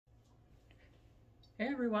Hey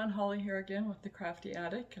everyone, Holly here again with the Crafty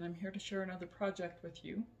Attic, and I'm here to share another project with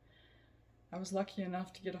you. I was lucky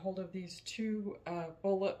enough to get a hold of these two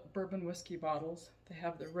Bulleit bourbon whiskey bottles. They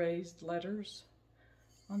have the raised letters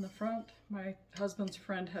on the front. My husband's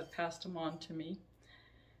friend had passed them on to me,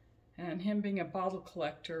 and him being a bottle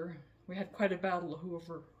collector, we had quite a battle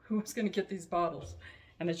over who was going to get these bottles,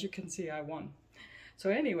 and as you can see, I won. So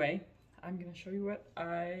anyway, I'm going to show you what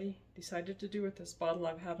I decided to do with this bottle.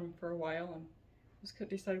 I've had them for a while and just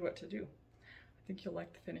couldn't decide what to do. I think you'll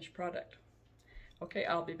like the finished product. Okay,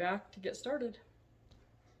 I'll be back to get started.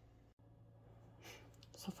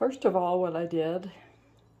 So first of all, what I did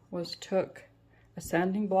was took a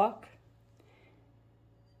sanding block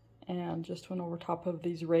and just went over top of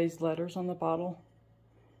these raised letters on the bottle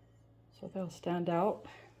so they'll stand out.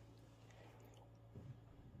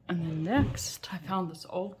 And then next, I found this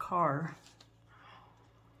old car.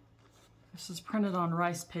 This is printed on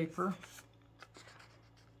rice paper.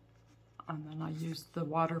 And then I used the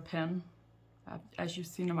water pen, as you've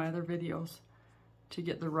seen in my other videos, to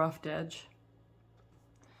get the roughed edge.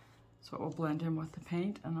 So it will blend in with the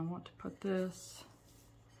paint. And I want to put this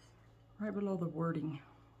right below the wording.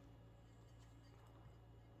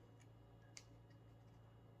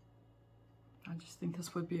 I just think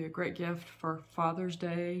this would be a great gift for Father's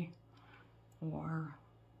Day, or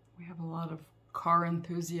we have a lot of car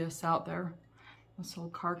enthusiasts out there. This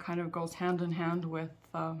old car kind of goes hand in hand with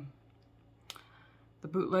the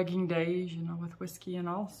bootlegging days, you know, with whiskey and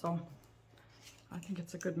all, so I think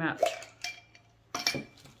it's a good match.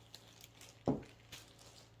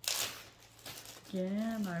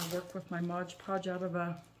 Again, I work with my Mod Podge out of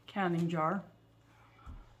a canning jar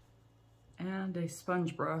and a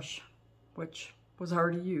sponge brush, which was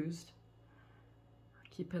already used. I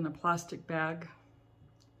keep in a plastic bag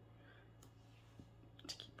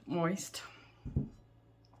to keep it moist.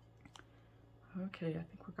 Okay, I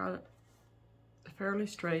think we got it fairly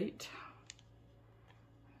straight.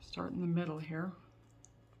 Start in the middle here.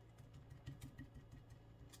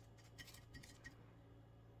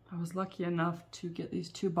 I was lucky enough to get these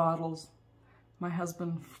two bottles. My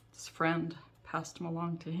husband's friend passed them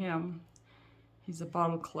along to him. He's a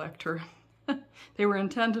bottle collector. They were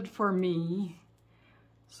intended for me,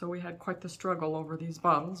 so we had quite the struggle over these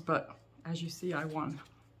bottles, but as you see, I won.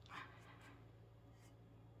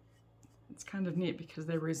 It's kind of neat because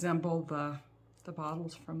they resemble the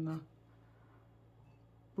bottles from the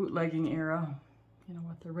bootlegging era, you know,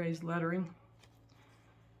 with the raised lettering.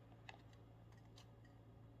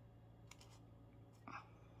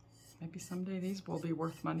 Maybe someday these will be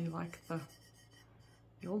worth money like the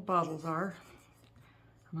old bottles are.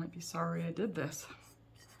 I might be sorry I did this.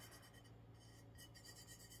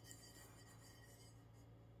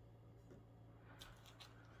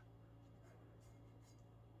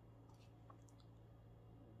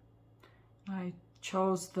 I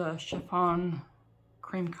chose the chiffon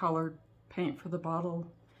cream colored paint for the bottle.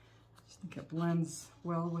 I just think it blends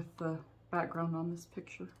well with the background on this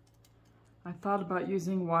picture. I thought about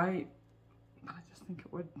using white, but I just think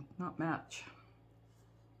it would not match.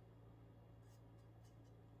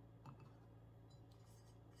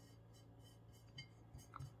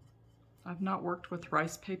 I've not worked with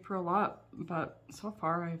rice paper a lot, but so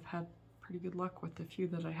far I've had pretty good luck with the few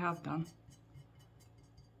that I have done.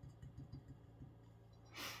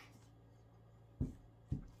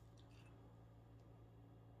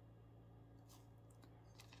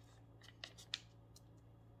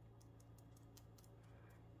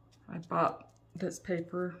 I bought this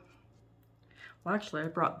paper. Well, actually,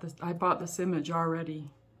 I bought this image already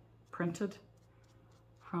printed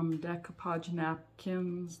from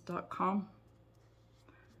decoupagenapkins.com.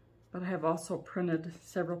 But I have also printed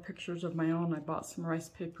several pictures of my own. I bought some rice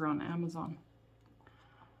paper on Amazon.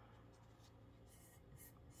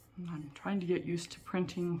 And I'm trying to get used to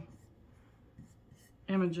printing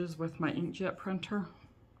images with my inkjet printer.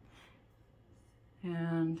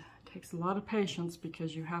 And it takes a lot of patience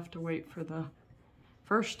because you have to wait for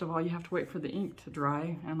first of all, you have to wait for the ink to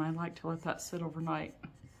dry, and I like to let that sit overnight.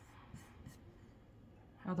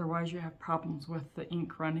 Otherwise, you have problems with the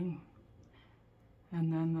ink running.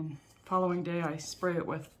 And then the following day, I spray it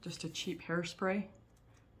with just a cheap hairspray.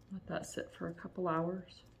 Let that sit for a couple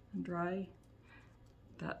hours and dry.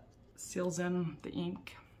 That seals in the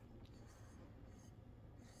ink.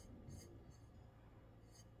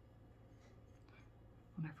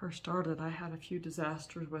 When I first started, I had a few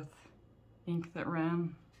disasters with ink that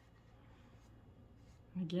ran.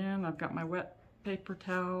 And again, I've got my wet paper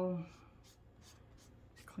towel.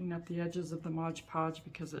 Clean up the edges of the Mod Podge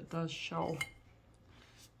because it does show.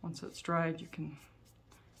 Once it's dried, you can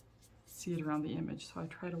see it around the image, so I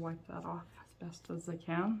try to wipe that off as best as I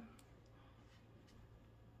can.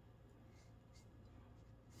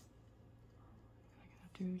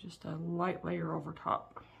 I'm going to do just a light layer over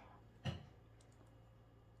top.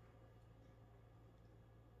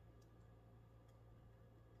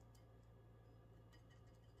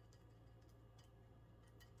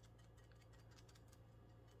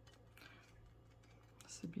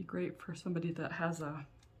 This would be great for somebody that has a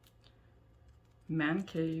man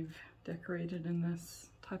cave decorated in this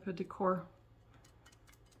type of decor.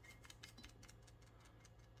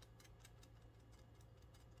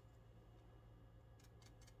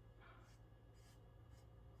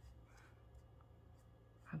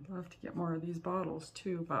 I'd love to get more of these bottles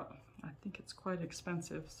too, but I think it's quite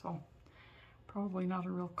expensive, so probably not a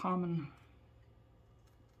real common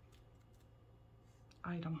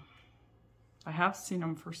item. I have seen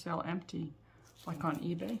them for sale empty, like on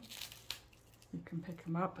eBay. You can pick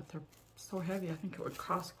them up, but they're so heavy, I think it would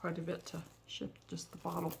cost quite a bit to ship just the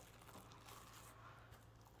bottle.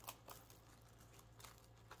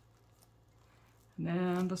 And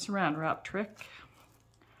then the saran wrap trick.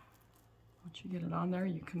 Once you get it on there,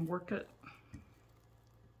 you can work it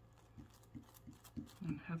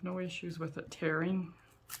and have no issues with it tearing.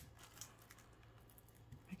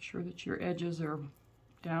 Make sure that your edges are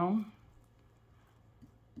down.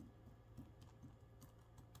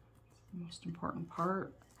 It's the most important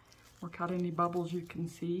part. Work out any bubbles you can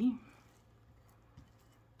see.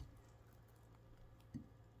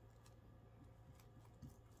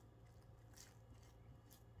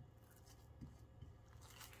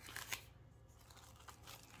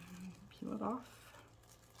 Peel it off.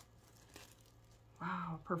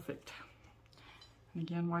 Wow, perfect. And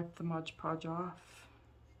again, wipe the Mod Podge off.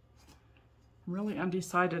 I'm really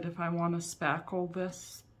undecided if I want to spackle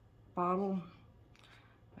this bottle.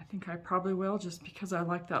 I think I probably will, just because I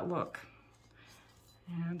like that look.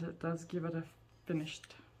 And it does give it a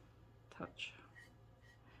finished touch.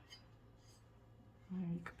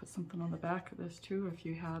 You could put something on the back of this too if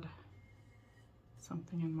you had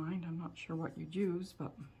something in mind. I'm not sure what you'd use,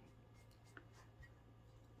 but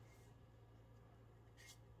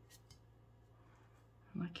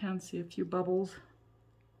and I can see a few bubbles.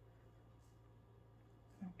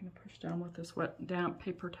 I'm going to push down with this wet, damp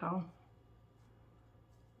paper towel.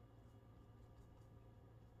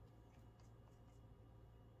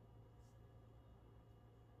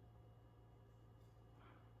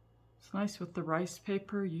 It's nice with the rice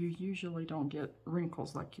paper, you usually don't get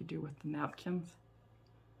wrinkles like you do with the napkins.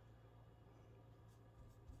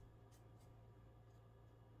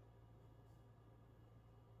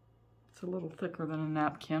 It's a little thicker than a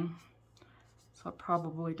napkin, so it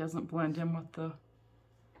probably doesn't blend in with the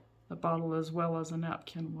bottle as well as a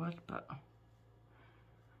napkin would, but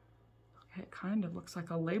okay, it kind of looks like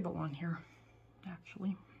a label on here, actually.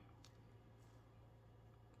 Not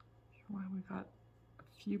sure why we got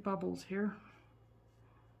a few bubbles here.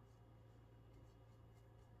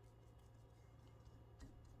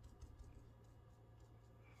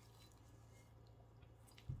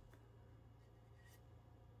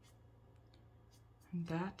 And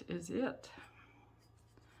that is it.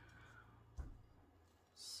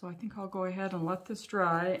 So I think I'll go ahead and let this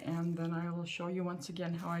dry, and then I will show you once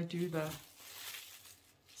again how I do the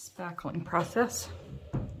spackling process.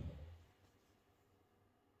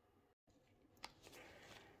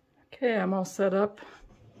 Okay, I'm all set up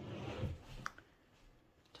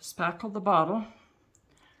to spackle the bottle,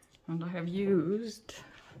 and I have used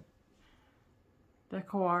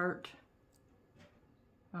Deco Art,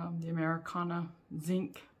 the Americana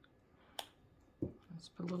zinc. Let's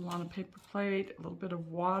put a little on a paper plate, a little bit of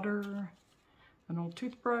water, an old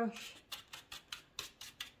toothbrush,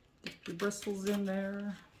 dip your bristles in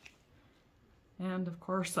there, and of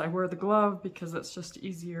course I wear the glove because it's just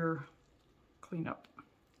easier cleanup.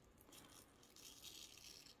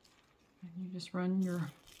 And you just run your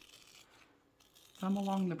thumb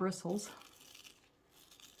along the bristles.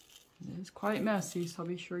 It is quite messy, so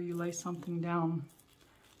be sure you lay something down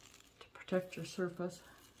to protect your surface.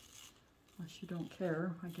 Unless you don't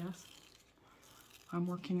care, I guess. I'm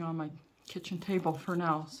working on my kitchen table for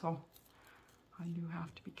now, so I do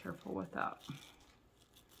have to be careful with that.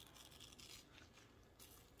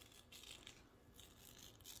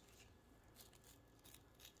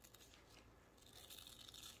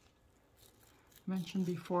 I mentioned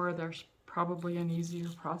before there's probably an easier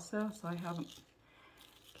process. I haven't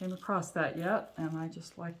came across that yet, and I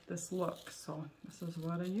just like this look, so this is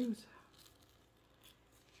what I use.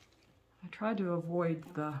 I try to avoid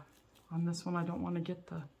on this one I don't want to get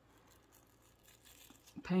the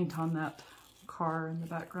paint on that car in the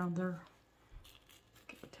background there.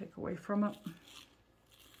 It take away from it.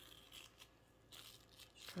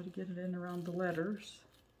 Just try to get it in around the letters.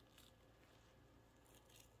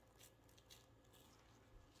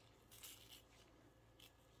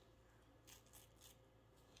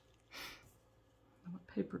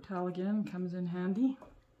 A paper towel again comes in handy.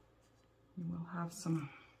 You will have some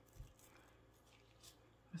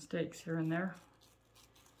mistakes here and there.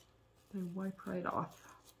 They wipe right off.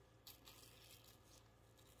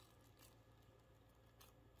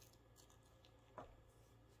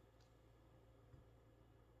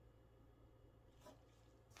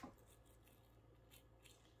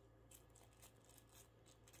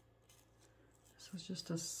 This was just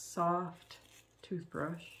a soft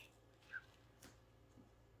toothbrush.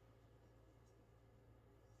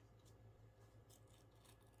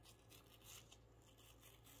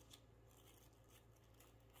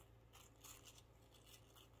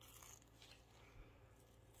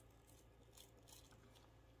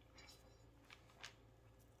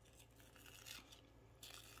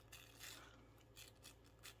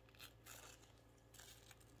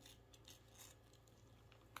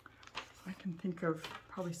 I can think of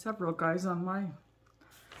probably several guys on my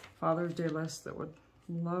Father's Day list that would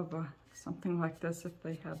love something like this if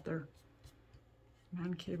they had their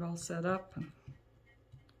man cave all set up and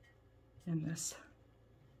in this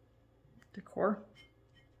decor.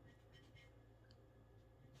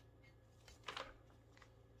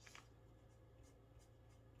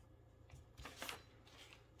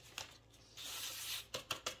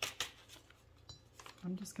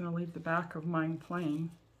 I'm just going to leave the back of mine plain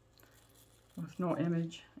with no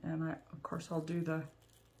image, and of course I'll do the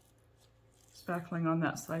spackling on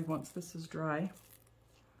that side once this is dry.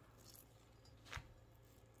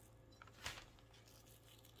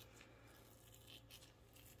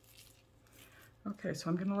 Okay, so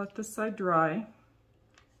I'm going to let this side dry.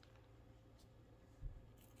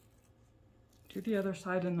 Do the other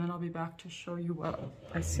side, and then I'll be back to show you what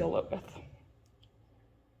I seal it with.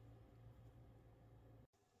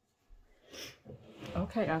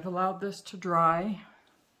 Okay, I've allowed this to dry.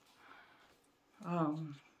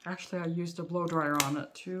 Actually, I used a blow dryer on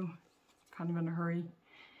it too, kind of in a hurry.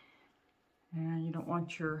 And you don't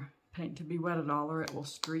want your paint to be wet at all or it will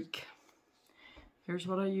streak. Here's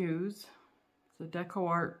what I use. It's a Deco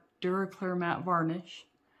Art Duraclear Matte Varnish.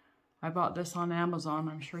 I bought this on Amazon.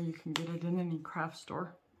 I'm sure you can get it in any craft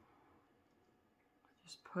store.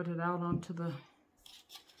 Just put it out onto the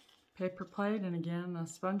paper plate, and again, a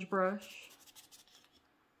sponge brush.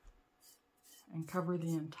 And cover the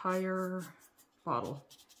entire bottle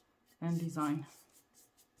and design.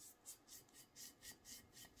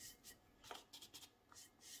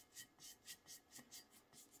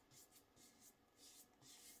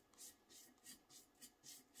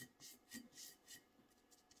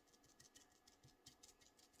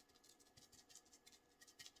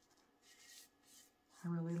 I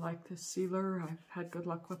really like this sealer. I've had good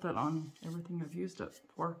luck with it on everything I've used it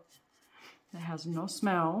for. It has no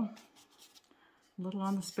smell. A little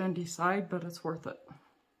on the spendy side, but it's worth it.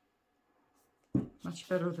 Much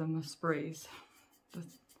better than the sprays. The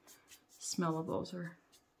smell of those are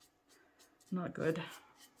not good.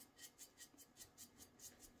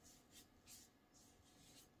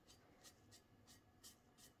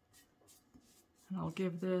 And I'll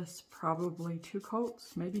give this probably 2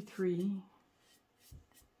 coats, maybe 3.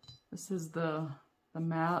 This is the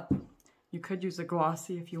matte. You could use a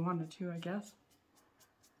glossy if you wanted to, I guess.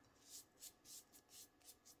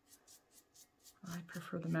 I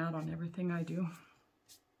prefer the matte on everything I do.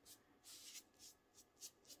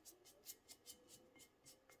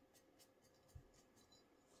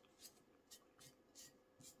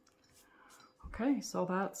 Okay, so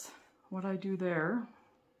that's what I do there.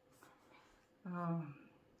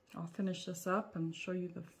 I'll finish this up and show you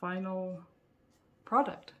the final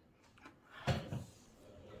product.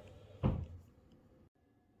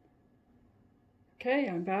 Okay,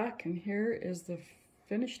 I'm back, and here is the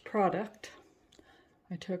finished product.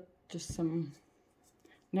 I took just some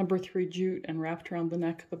number 3 jute and wrapped around the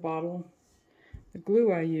neck of the bottle. The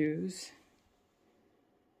glue I use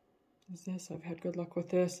is this. I've had good luck with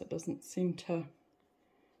this. It doesn't seem to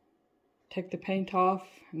take the paint off,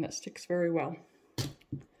 and that sticks very well.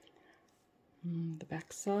 The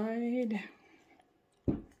back side,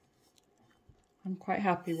 I'm quite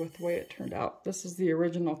happy with the way it turned out. This is the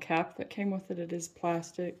original cap that came with it. It is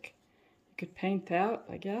plastic. You could paint that,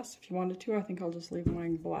 I guess, if you wanted to. I think I'll just leave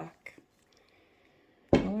mine black.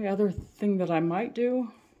 The only other thing that I might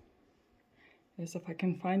do is if I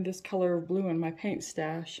can find this color of blue in my paint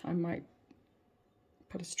stash, I might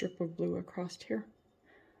put a strip of blue across here.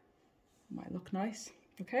 Might look nice.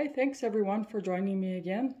 Okay, thanks everyone for joining me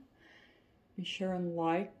again. Be sure and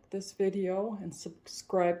like this video and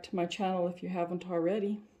subscribe to my channel if you haven't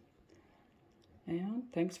already. And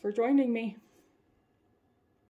thanks for joining me.